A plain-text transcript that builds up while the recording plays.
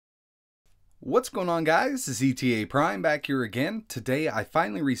What's going on, guys? This is ETA Prime back here again. Today I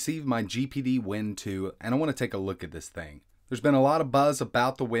finally received my GPD WIn 2 and I want to take a look at this thing. There's been a lot of buzz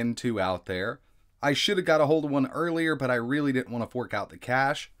about the WIn 2 out there. I should have got a hold of one earlier, but I really didn't want to fork out the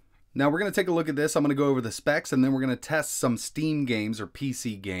cash. Now we're going to take a look at this. I'm going to go over the specs and then we're going to test some Steam games or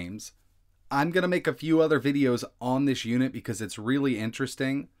PC games. I'm going to make a few other videos on this unit because it's really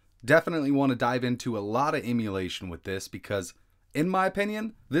interesting. Definitely want to dive into a lot of emulation with this because, in my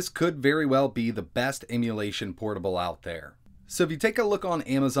opinion, this could very well be the best emulation portable out there. So if you take a look on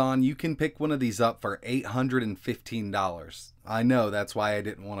Amazon, you can pick one of these up for $815. I know, that's why I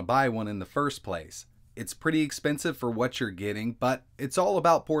didn't want to buy one in the first place. It's pretty expensive for what you're getting, but it's all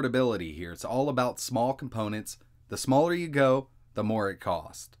about portability here. It's all about small components. The smaller you go, the more it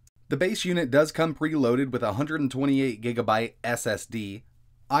costs. The base unit does come preloaded with a 128GB SSD.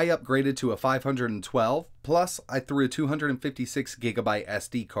 I upgraded to a 512, plus I threw a 256GB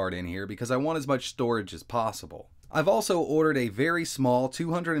SD card in here because I want as much storage as possible. I've also ordered a very small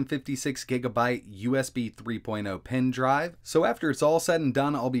 256GB USB 3.0 pen drive, so after it's all said and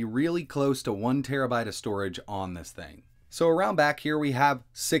done, I'll be really close to 1TB of storage on this thing. So around back here we have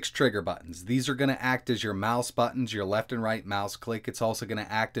 6 trigger buttons. These are going to act as your mouse buttons, your left and right mouse click. It's also going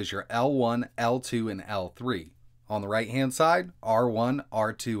to act as your L1, L2, and L3. On the right hand side, R1,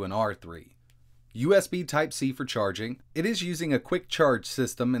 R2, and R3. USB Type-C for charging. It is using a quick charge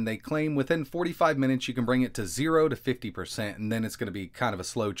system and they claim within 45 minutes you can bring it to 0 to 50% and then it's going to be kind of a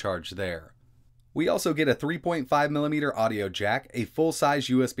slow charge there. We also get a 3.5mm audio jack, a full-size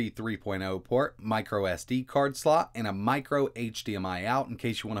USB 3.0 port, micro SD card slot, and a micro HDMI out in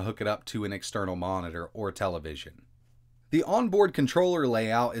case you want to hook it up to an external monitor or television. The onboard controller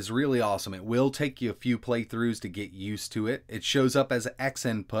layout is really awesome. It will take you a few playthroughs to get used to it. It shows up as X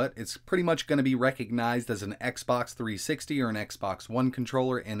input. It's pretty much going to be recognized as an Xbox 360 or an Xbox One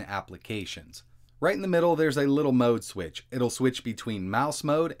controller in applications. Right in the middle, there's a little mode switch. It'll switch between mouse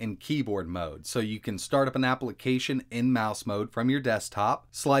mode and keyboard mode. So you can start up an application in mouse mode from your desktop,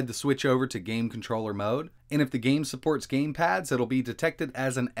 slide the switch over to game controller mode, and if the game supports gamepads, it'll be detected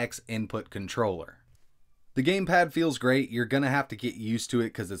as an X input controller. The gamepad feels great. You're going to have to get used to it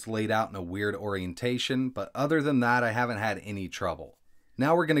because it's laid out in a weird orientation, but other than that, I haven't had any trouble.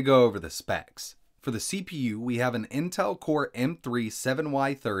 Now we're going to go over the specs. For the CPU, we have an Intel Core M3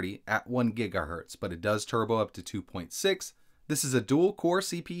 7Y30 at 1 GHz, but it does turbo up to 2.6. This is a dual-core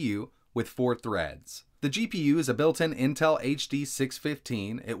CPU with 4 threads. The GPU is a built-in Intel HD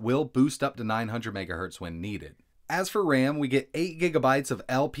 615. It will boost up to 900 MHz when needed. As for RAM, we get 8GB of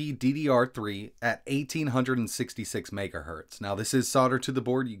LPDDR3 at 1866 MHz. Now this is soldered to the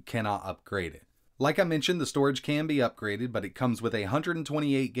board, you cannot upgrade it. Like I mentioned, the storage can be upgraded, but it comes with a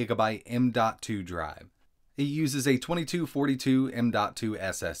 128GB M.2 drive. It uses a 2242 M.2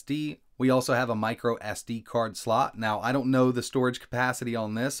 SSD. We also have a micro SD card slot. Now I don't know the storage capacity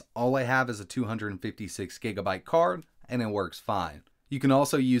on this. All I have is a 256GB card and it works fine. You can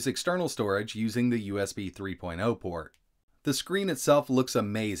also use external storage using the USB 3.0 port. The screen itself looks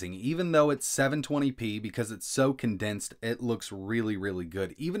amazing. Even though it's 720p, because it's so condensed, it looks really, really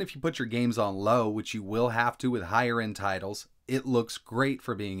good. Even if you put your games on low, which you will have to with higher end titles, it looks great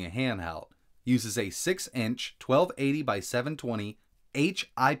for being a handheld. Uses a 6-inch 1280 by 720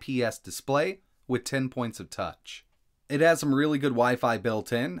 IPS display with 10 points of touch. It has some really good Wi-Fi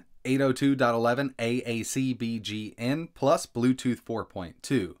built in. 802.11 AAC-BGN plus Bluetooth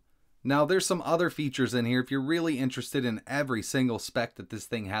 4.2. Now there's some other features in here. If you're really interested in every single spec that this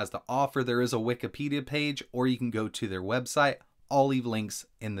thing has to offer, there is a Wikipedia page or you can go to their website. I'll leave links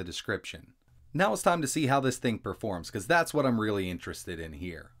in the description. Now it's time to see how this thing performs because that's what I'm really interested in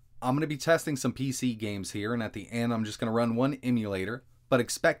here. I'm going to be testing some PC games here and at the end I'm just going to run one emulator, but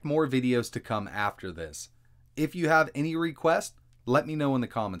expect more videos to come after this. If you have any requests, let me know in the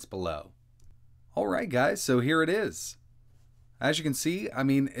comments below. Alright guys, so here it is. As you can see, I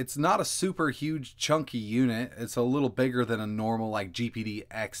mean, it's not a super huge chunky unit. It's a little bigger than a normal like GPD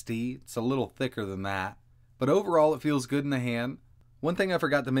XT. It's a little thicker than that. But overall it feels good in the hand. One thing I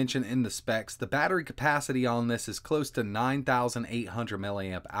forgot to mention in the specs, the battery capacity on this is close to 9,800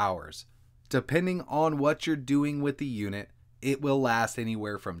 milliamp hours. Depending on what you're doing with the unit, it will last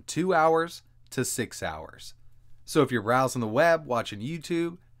anywhere from 2 hours to 6 hours. So if you're browsing the web, watching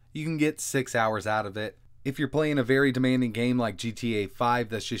YouTube, you can get 6 hours out of it. If you're playing a very demanding game like GTA 5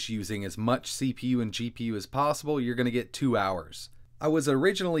 that's just using as much CPU and GPU as possible, you're going to get 2 hours. I was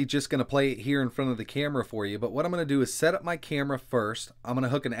originally just going to play it here in front of the camera for you, but what I'm going to do is set up my camera first. I'm going to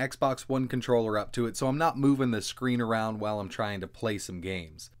hook an Xbox One controller up to it so I'm not moving the screen around while I'm trying to play some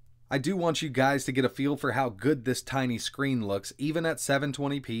games. I do want you guys to get a feel for how good this tiny screen looks, even at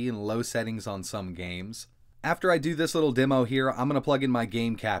 720p and low settings on some games. After I do this little demo here, I'm going to plug in my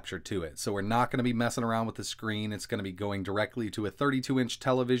game capture to it. So we're not going to be messing around with the screen. It's going to be going directly to a 32-inch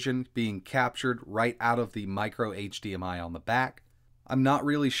television being captured right out of the micro HDMI on the back. I'm not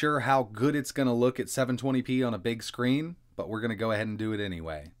really sure how good it's going to look at 720p on a big screen, but we're going to go ahead and do it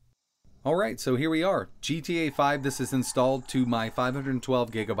anyway. Alright, so here we are. GTA 5, this is installed to my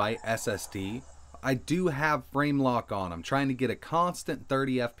 512GB SSD. I do have frame lock on. I'm trying to get a constant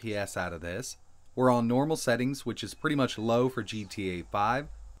 30 FPS out of this. We're on normal settings, which is pretty much low for GTA 5.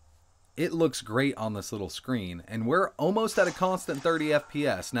 It looks great on this little screen, and we're almost at a constant 30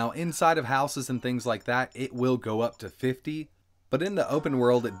 FPS. Now, inside of houses and things like that, it will go up to 50. But in the open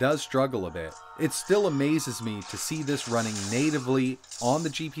world, it does struggle a bit. It still amazes me to see this running natively on the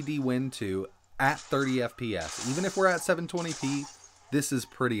GPD WIn 2 at 30 FPS. Even if we're at 720p, this is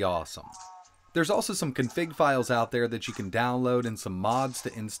pretty awesome. There's also some config files out there that you can download and some mods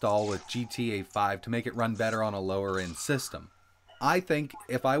to install with GTA 5 to make it run better on a lower end system. I think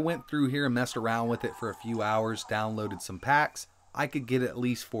if I went through here and messed around with it for a few hours, downloaded some packs, I could get at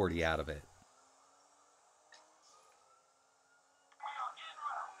least 40 out of it.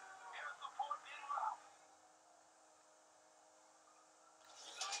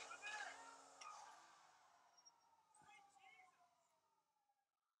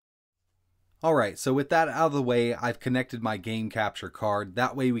 Alright, so with that out of the way, I've connected my game capture card.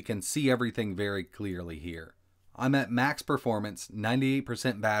 That way we can see everything very clearly here. I'm at max performance,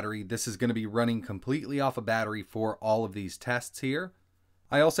 98% battery. This is going to be running completely off a battery for all of these tests here.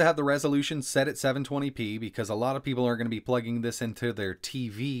 I also have the resolution set at 720p because a lot of people are going to be plugging this into their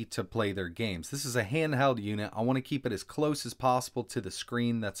TV to play their games. This is a handheld unit. I want to keep it as close as possible to the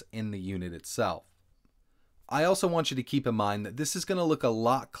screen that's in the unit itself. I also want you to keep in mind that this is going to look a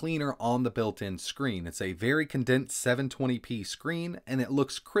lot cleaner on the built-in screen. It's a very condensed 720p screen and it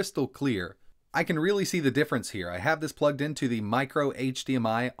looks crystal clear. I can really see the difference here. I have this plugged into the micro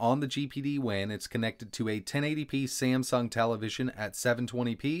HDMI on the GPD WIn. It's connected to a 1080p Samsung television at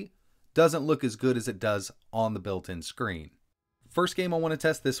 720p. Doesn't look as good as it does on the built-in screen. First game I want to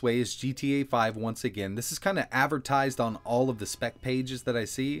test this way is GTA 5 once again. This is kind of advertised on all of the spec pages that I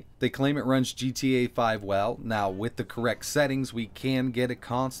see. They claim it runs GTA 5 well. Now with the correct settings we can get a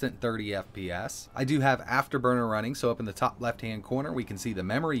constant 30 FPS. I do have Afterburner running, so up in the top left hand corner we can see the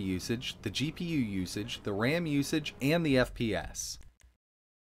memory usage, the GPU usage, the RAM usage, and the FPS.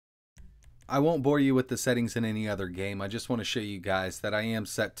 I won't bore you with the settings in any other game. I just want to show you guys that I am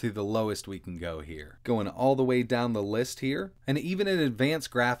set to the lowest we can go here. Going all the way down the list here. And even in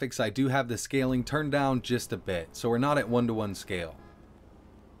advanced graphics, I do have the scaling turned down just a bit. So we're not at 1:1 scale.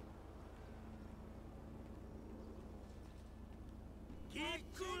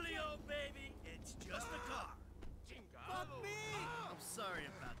 Keep coolio, baby. It's just a car. Fuck me! I'm sorry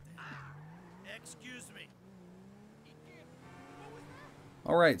about that. Excuse me.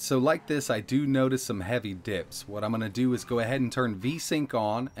 Alright, so like this, I do notice some heavy dips. What I'm going to do is go ahead and turn VSync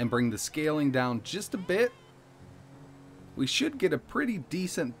on and bring the scaling down just a bit. We should get a pretty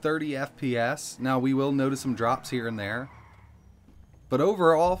decent 30 FPS. Now we will notice some drops here and there. But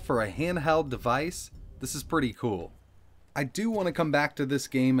overall, for a handheld device, this is pretty cool. I do want to come back to this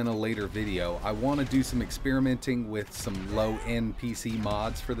game in a later video. I want to do some experimenting with some low-end PC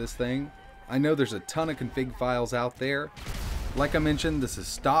mods for this thing. I know there's a ton of config files out there. Like I mentioned, this is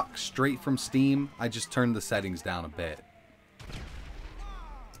stock, straight from Steam. I just turned the settings down a bit.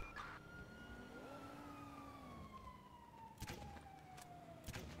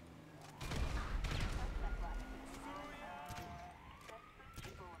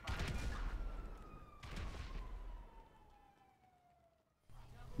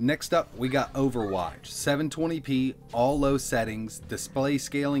 Next up, we got Overwatch. 720p, all low settings. Display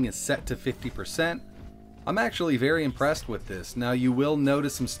scaling is set to 50%. I'm actually very impressed with this. Now you will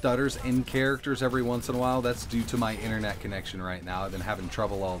notice some stutters in characters every once in a while. That's due to my internet connection right now. I've been having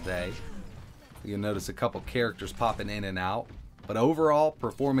trouble all day. You'll notice a couple characters popping in and out. But overall,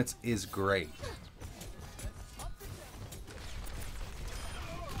 performance is great.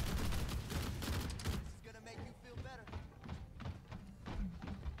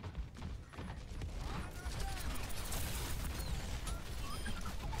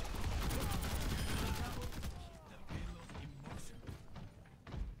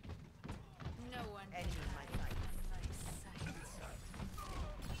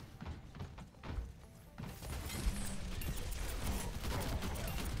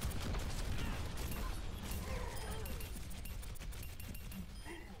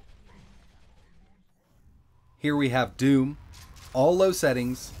 Here we have Doom, all low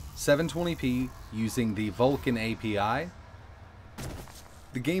settings, 720p using the Vulkan API.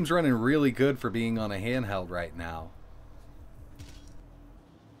 The game's running really good for being on a handheld right now.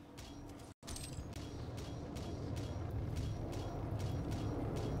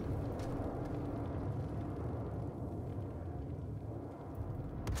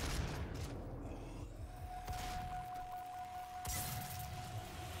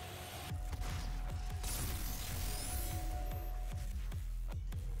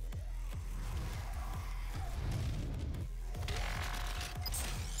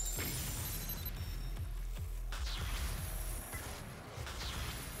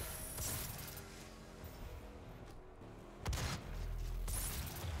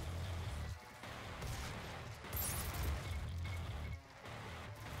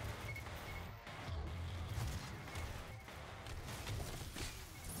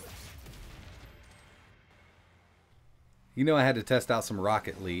 You know I had to test out some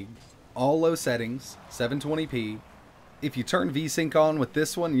Rocket League. All low settings, 720p. If you turn VSync on with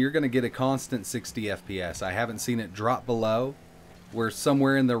this one, you're going to get a constant 60 FPS. I haven't seen it drop below. We're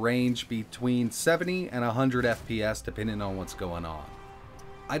somewhere in the range between 70 and 100 FPS depending on what's going on.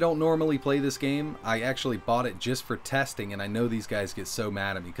 I don't normally play this game. I actually bought it just for testing, and I know these guys get so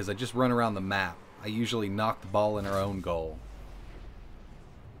mad at me because I just run around the map. I usually knock the ball in our own goal.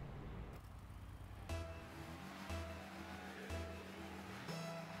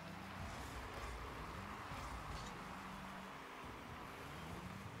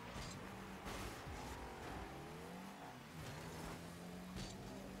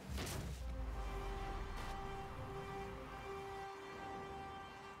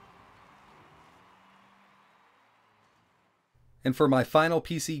 And for my final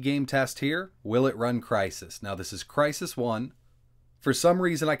PC game test here, will it run Crysis? Now this is Crysis 1. For some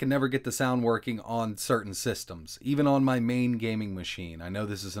reason I can never get the sound working on certain systems, even on my main gaming machine. I know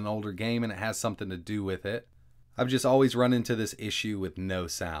this is an older game and it has something to do with it. I've just always run into this issue with no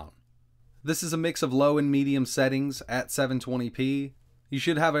sound. This is a mix of low and medium settings at 720p. You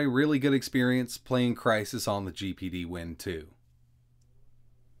should have a really good experience playing Crysis on the GPD WIn 2.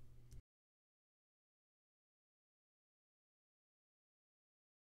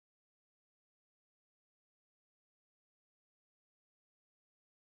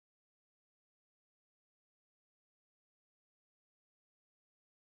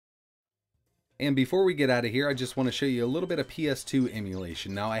 And before we get out of here, I just want to show you a little bit of PS2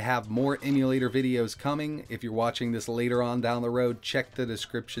 emulation. Now I have more emulator videos coming. If you're watching this later on down the road, check the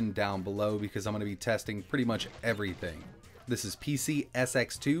description down below because I'm going to be testing pretty much everything. This is PC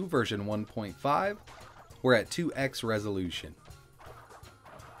SX2 version 1.5. We're at 2x resolution.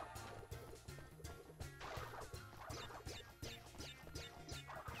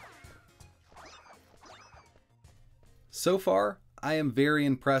 So far, I am very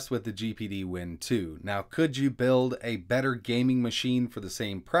impressed with the GPD WIn 2. Now, could you build a better gaming machine for the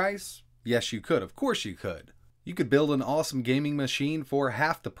same price? Yes, you could. Of course you could. You could build an awesome gaming machine for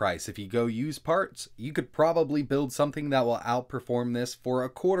half the price. If you go use parts, you could probably build something that will outperform this for a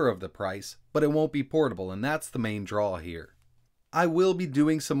quarter of the price, but it won't be portable, and that's the main draw here. I will be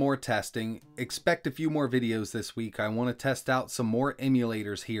doing some more testing. Expect a few more videos this week. I want to test out some more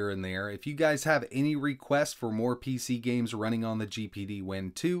emulators here and there. If you guys have any requests for more PC games running on the GPD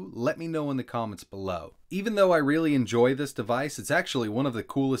WIn 2, let me know in the comments below. Even though I really enjoy this device, it's actually one of the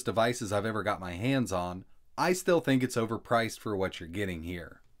coolest devices I've ever got my hands on, I still think it's overpriced for what you're getting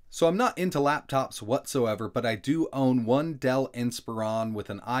here. So I'm not into laptops whatsoever, but I do own one Dell Inspiron with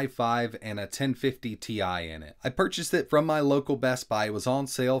an i5 and a 1050 Ti in it. I purchased it from my local Best Buy. It was on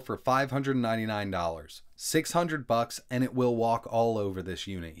sale for $599, $600, and it will walk all over this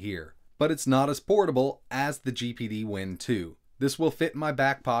unit here. But it's not as portable as the GPD WIn 2. This will fit in my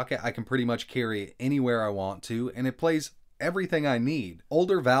back pocket. I can pretty much carry it anywhere I want to, and it plays everything I need.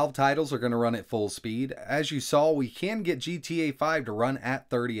 Older Valve titles are going to run at full speed. As you saw, we can get GTA 5 to run at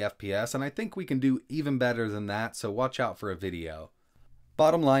 30 FPS, and I think we can do even better than that, so watch out for a video.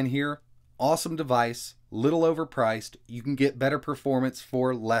 Bottom line here, awesome device, little overpriced. You can get better performance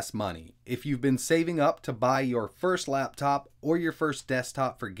for less money. If you've been saving up to buy your first laptop or your first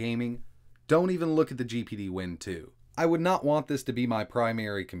desktop for gaming, don't even look at the GPD WIn 2. I would not want this to be my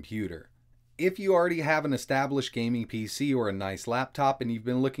primary computer. If you already have an established gaming PC or a nice laptop and you've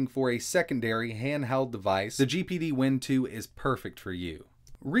been looking for a secondary handheld device, the GPD WIn 2 is perfect for you.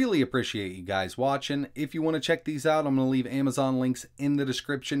 Really appreciate you guys watching. If you want to check these out, I'm going to leave Amazon links in the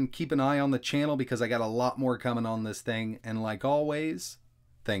description. Keep an eye on the channel because I got a lot more coming on this thing. And like always,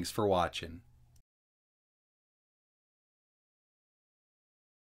 thanks for watching.